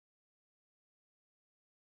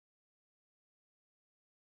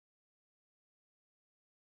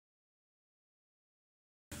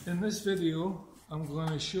In this video, I'm going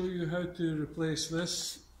to show you how to replace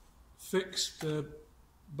this fixed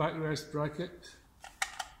backrest bracket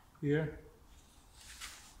here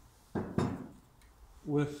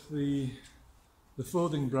with the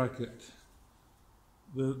folding bracket,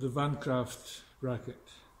 the Vankraft bracket.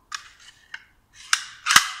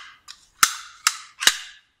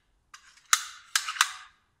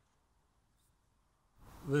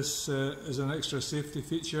 This is an extra safety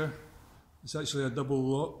feature. It's actually a double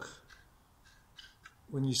lock.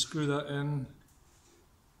 When you screw that in,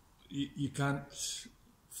 you can't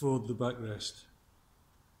fold the backrest.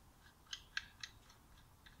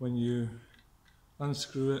 When you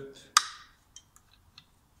unscrew it,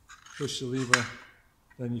 push the lever,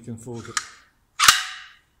 then you can fold it.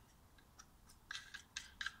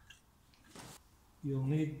 You'll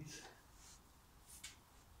need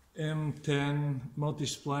M10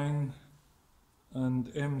 multi-spline and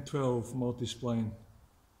M12 multi-spline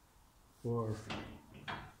for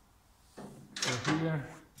here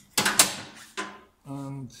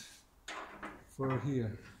and for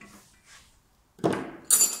here.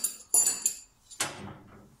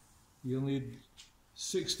 You'll need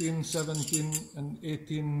 16, 17 and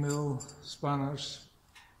 18 mil spanners.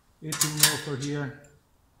 18 mil for here,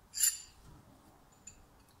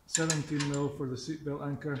 17 mil for the seatbelt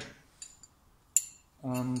anchor,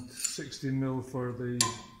 and 16 mil for the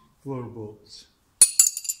floor bolts.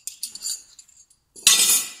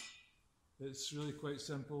 It's really quite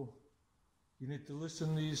simple. You need to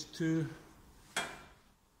loosen these two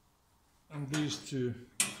and these two,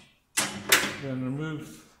 then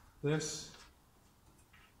remove this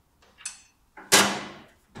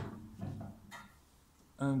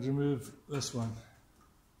and remove this one.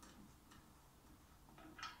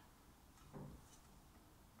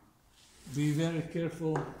 Be very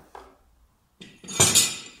careful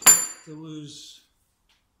to lose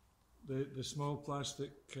the small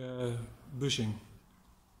plastic bushing.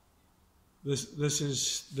 This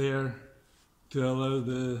is there to allow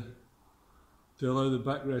the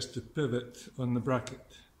backrest to pivot on the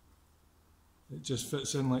bracket. It just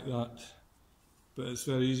fits in like that, but it's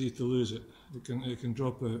very easy to lose it. It can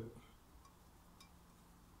drop out.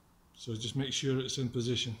 So just make sure it's in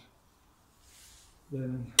position.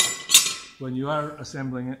 Then, when you are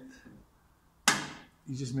assembling it,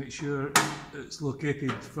 you just make sure it's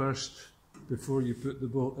located first before you put the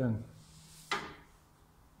bolt in.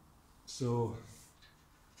 So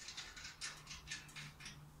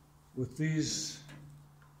with these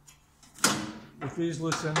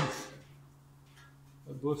loosened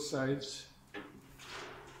at both sides,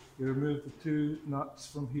 you remove the two nuts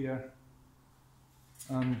from here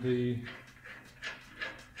and the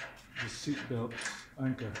seat belt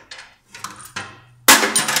anchor.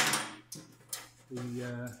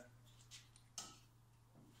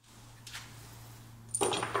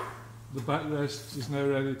 The backrest is now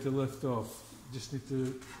ready to lift off. You just need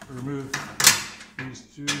to remove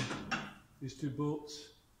these two bolts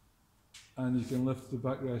and you can lift the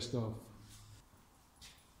backrest off.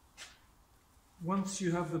 Once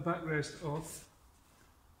you have the backrest off,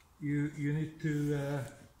 you need to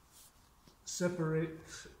separate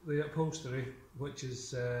the upholstery, which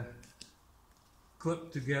is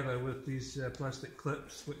clipped together with these plastic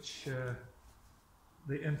clips, which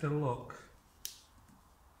they interlock.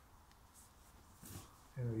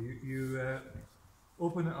 You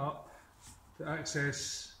open it up to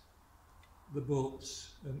access the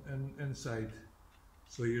bolts inside.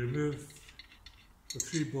 So you remove the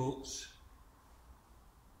three bolts,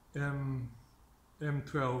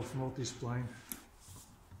 M12 multi-spline,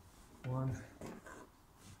 1,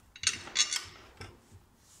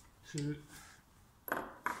 2,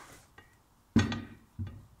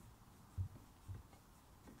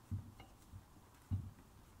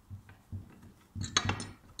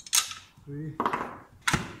 3.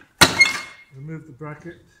 Remove the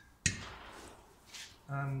bracket,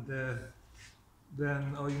 and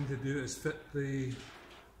then all you need to do is fit the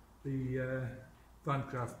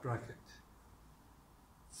Vankraft bracket.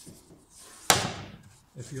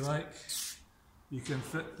 If you like, you can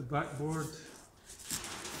fit the backboard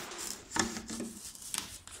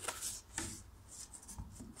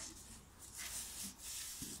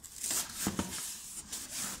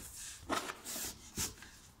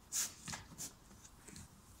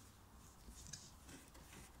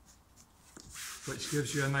which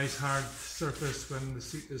gives you a nice hard surface when the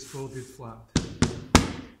seat is folded flat.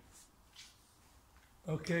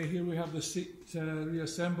 Okay, here we have the seat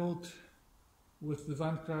reassembled with the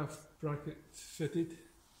Vankraft bracket fitted.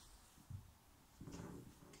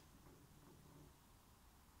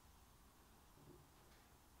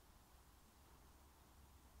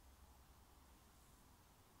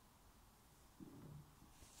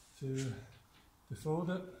 to fold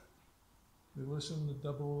it. We loosen the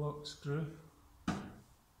double lock screw,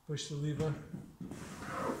 push the lever,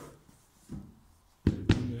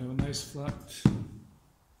 and we have a nice flat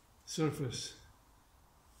surface.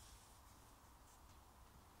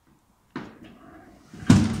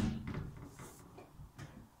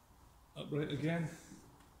 Upright again,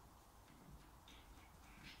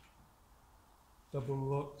 double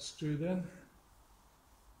lock screwed in,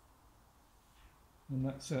 and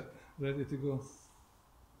that's it, ready to go.